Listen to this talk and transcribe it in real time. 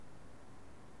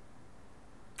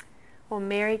Well,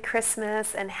 Merry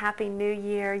Christmas and Happy New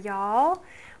Year, y'all.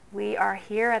 We are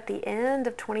here at the end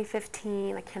of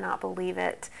 2015. I cannot believe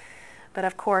it. But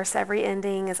of course, every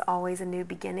ending is always a new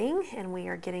beginning, and we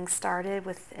are getting started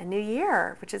with a new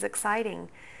year, which is exciting.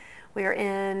 We are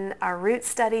in our root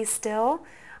study still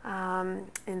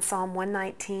in Psalm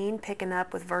 119, picking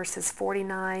up with verses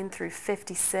 49 through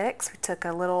 56. We took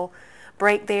a little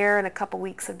break there in a couple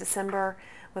weeks of December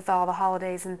with all the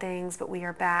holidays and things, but we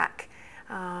are back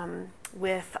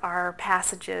with our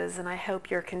passages, and I hope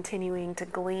you're continuing to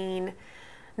glean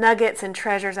nuggets and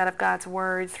treasures out of God's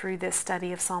Word through this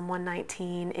study of Psalm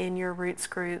 119 in your roots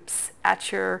groups,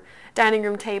 at your dining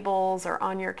room tables, or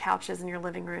on your couches in your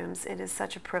living rooms. It is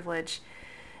such a privilege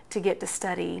to get to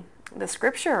study the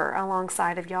Scripture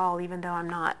alongside of y'all, even though I'm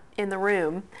not in the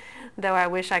room, though I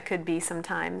wish I could be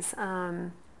sometimes.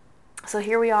 So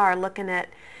here we are looking at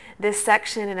this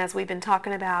section, and as we've been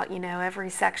talking about, every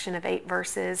section of 8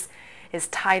 verses is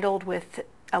titled with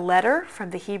a letter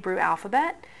from the Hebrew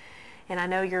alphabet. And I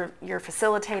know your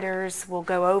facilitators will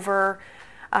go over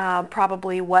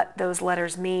probably what those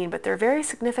letters mean, but they're very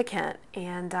significant.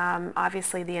 And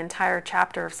obviously the entire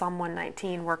chapter of Psalm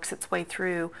 119 works its way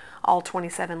through all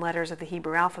 27 letters of the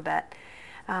Hebrew alphabet.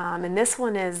 And this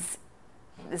one is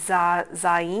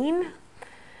Zayin,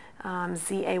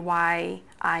 Z-A-Y-I-N.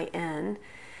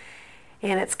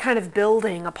 And it's kind of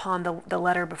building upon the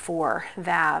letter before,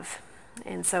 Vav.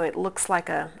 And so it looks like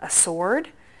a sword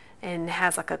and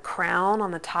has like a crown on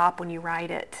the top when you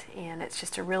write it. And it's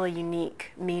just a really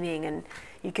unique meaning. And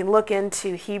you can look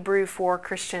into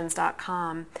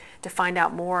Hebrew4Christians.com to find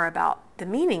out more about the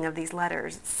meaning of these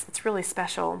letters. It's really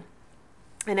special.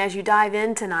 And as you dive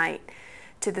in tonight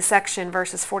to the section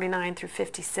verses 49 through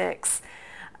 56,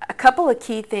 a couple of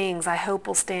key things I hope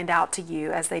will stand out to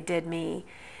you as they did me.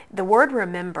 The word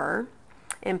remember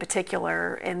in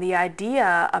particular, and the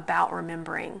idea about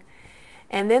remembering,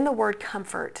 and then the word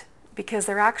comfort, because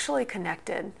they're actually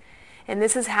connected. And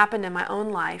this has happened in my own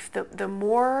life. The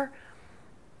more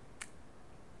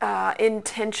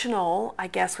intentional, I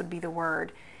guess would be the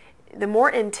word, the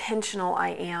more intentional I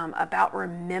am about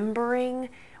remembering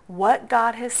what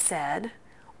God has said,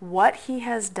 what He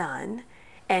has done,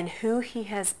 and who He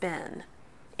has been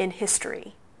in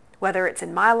history, whether it's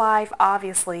in my life,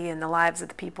 obviously in the lives of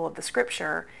the people of the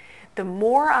Scripture. The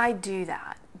more I do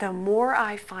that, the more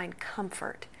I find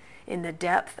comfort in the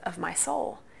depth of my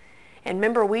soul. And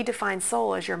remember, we define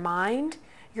soul as your mind,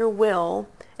 your will,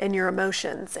 and your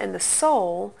emotions. And the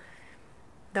soul,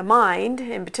 the mind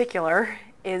in particular,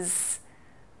 is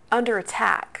under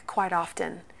attack quite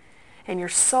often. And your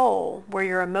soul, where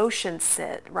your emotions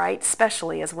sit, right,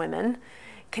 especially as women,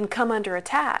 can come under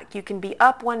attack. You can be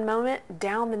up one moment,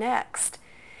 down the next.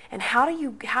 And how do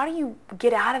you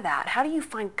get out of that? How do you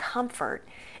find comfort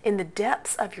in the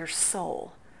depths of your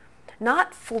soul?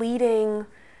 Not fleeting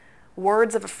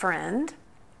words of a friend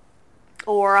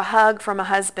or a hug from a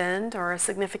husband or a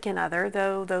significant other,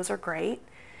 though those are great,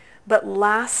 but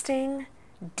lasting,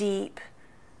 deep,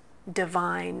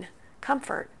 divine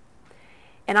comfort.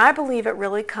 And I believe it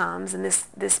really comes, and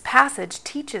this passage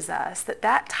teaches us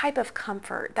that type of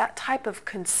comfort, that type of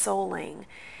consoling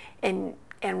and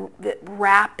the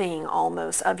wrapping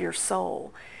almost of your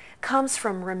soul comes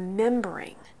from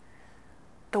remembering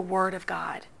the Word of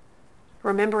God,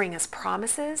 remembering His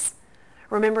promises,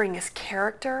 remembering His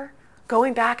character,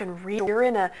 going back and read. You're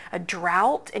in a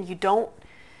drought and you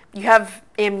have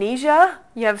amnesia,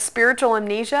 you have spiritual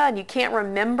amnesia, and you can't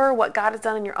remember what God has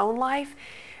done in your own life.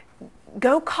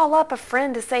 Go call up a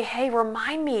friend to say, hey,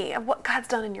 remind me of what God's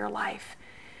done in your life.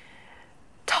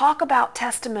 Talk about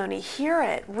testimony, hear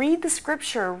it, read the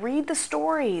Scripture, read the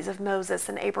stories of Moses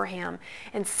and Abraham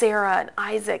and Sarah and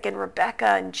Isaac and Rebekah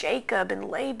and Jacob and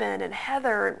Laban and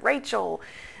Heather and Rachel,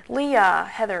 Leah,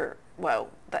 Heather. Whoa,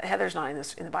 Heather's not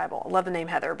in the Bible. I love the name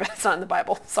Heather, but it's not in the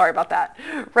Bible. Sorry about that.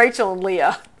 Rachel and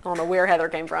Leah. I don't know where Heather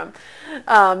came from.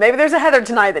 Maybe there's a Heather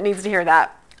tonight that needs to hear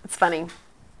that. It's funny.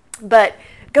 But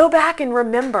go back and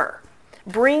remember.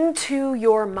 Bring to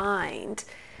your mind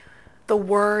the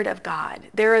Word of God.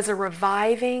 There is a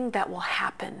reviving that will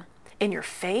happen in your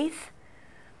faith,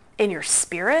 in your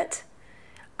spirit,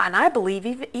 and I believe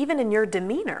even in your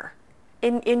demeanor,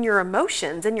 in your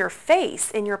emotions, in your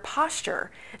face, in your posture.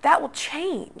 That will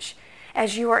change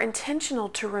as you are intentional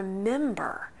to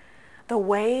remember the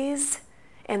ways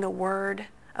and the Word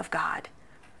of God.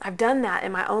 I've done that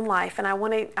in my own life, and I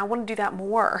want to do that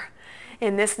more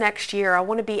in this next year. I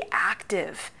want to be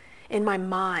active in my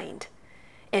mind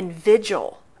and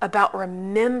vigil about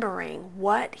remembering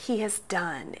what He has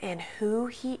done and who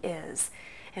He is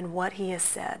and what He has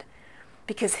said,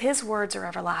 because His words are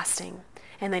everlasting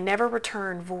and they never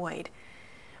return void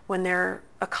when they're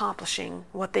accomplishing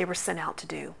what they were sent out to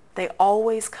do. They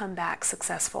always come back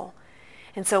successful.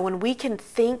 And so when we can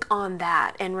think on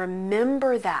that and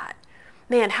remember that,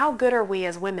 man, how good are we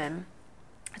as women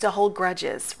to hold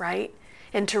grudges, right?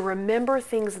 And to remember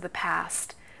things of the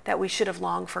past that we should have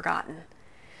long forgotten.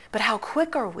 But how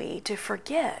quick are we to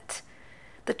forget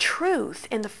the truth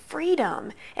and the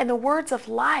freedom and the words of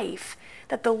life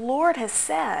that the Lord has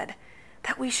said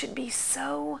that we should be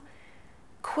so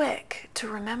quick to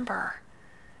remember.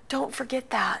 Don't forget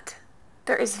that.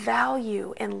 There is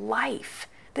value in life.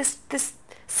 This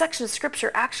section of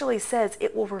Scripture actually says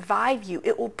it will revive you.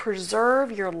 It will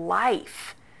preserve your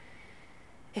life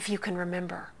if you can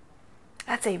remember.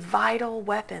 That's a vital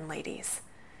weapon, ladies.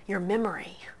 Your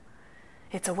memory.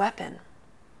 It's a weapon.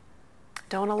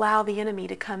 Don't allow the enemy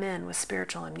to come in with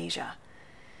spiritual amnesia,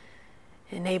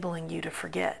 enabling you to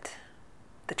forget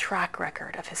the track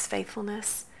record of his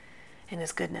faithfulness and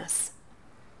his goodness.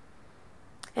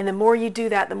 And the more you do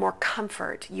that, the more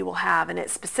comfort you will have. And it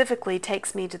specifically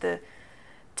takes me to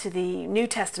the New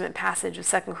Testament passage of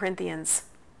 2 Corinthians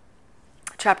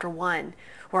chapter 1,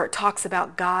 where it talks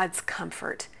about God's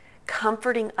comfort,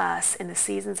 comforting us in the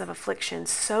seasons of affliction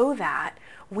so that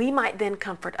we might then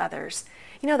comfort others.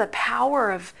 You know, the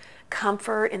power of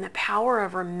comfort and the power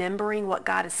of remembering what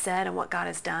God has said and what God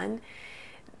has done,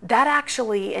 that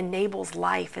actually enables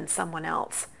life in someone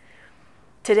else.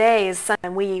 Today is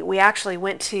Sunday, we actually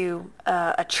went to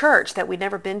a church that we'd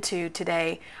never been to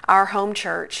today. Our home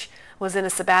church was in a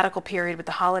sabbatical period with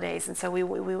the holidays, and so we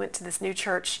went to this new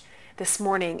church this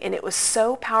morning, and it was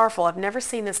so powerful. I've never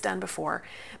seen this done before,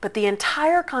 but the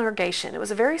entire congregation, it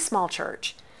was a very small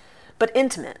church, but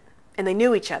intimate, and they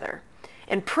knew each other.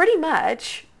 And pretty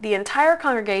much the entire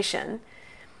congregation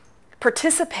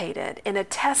participated in a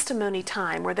testimony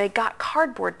time where they got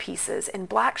cardboard pieces and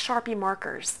black Sharpie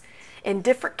markers in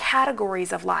different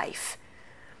categories of life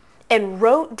and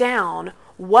wrote down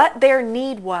what their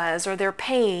need was, or their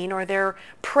pain, or their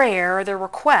prayer, or their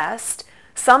request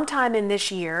sometime in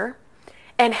this year,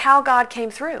 and how God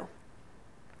came through.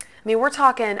 I mean, we're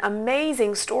talking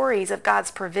amazing stories of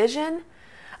God's provision,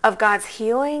 of God's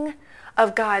healing,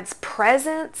 of God's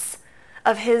presence,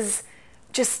 of his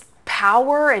just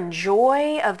power and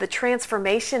joy, of the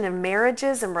transformation of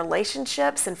marriages and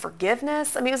relationships and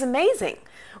forgiveness. I mean, it was amazing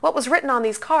what was written on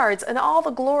these cards, and all the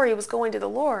glory was going to the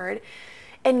Lord.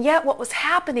 And yet what was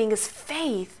happening is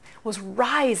faith was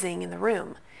rising in the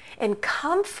room, and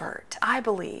comfort, I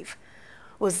believe,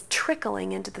 was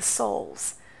trickling into the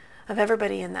souls of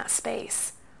everybody in that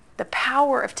space. The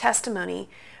power of testimony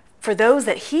for those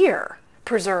that hear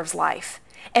preserves life,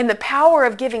 and the power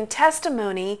of giving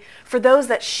testimony for those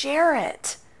that share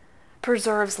it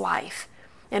preserves life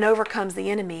and overcomes the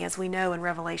enemy, as we know in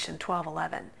Revelation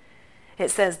 12:11.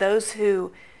 It says those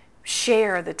who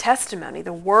share the testimony,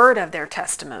 the word of their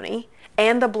testimony,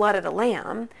 and the blood of the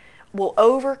Lamb will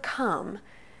overcome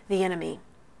the enemy.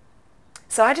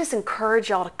 So I just encourage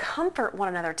y'all to comfort one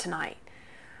another tonight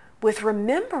with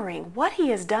remembering what he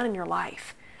has done in your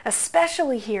life,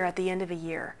 especially here at the end of a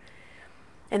year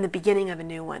and the beginning of a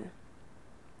new one.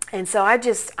 And so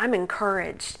I'm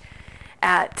encouraged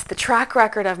at the track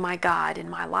record of my God in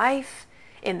my life,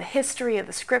 in the history of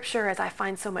the Scripture, as I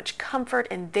find so much comfort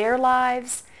in their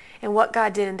lives and what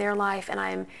God did in their life. And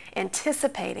I'm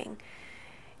anticipating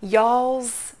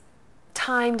y'all's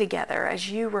time together as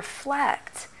you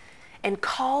reflect and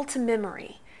call to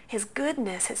memory his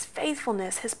goodness, his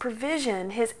faithfulness, his provision,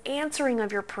 his answering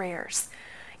of your prayers.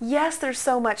 Yes, there's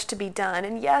so much to be done.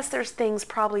 And yes, there's things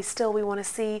probably still we want to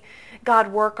see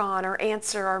God work on or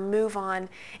answer or move on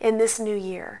in this new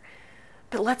year.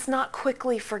 But let's not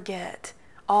quickly forget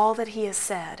all that he has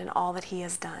said and all that he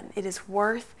has done. It is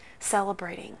worth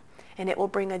celebrating, and it will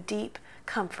bring a deep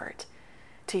comfort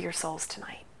to your souls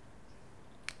tonight.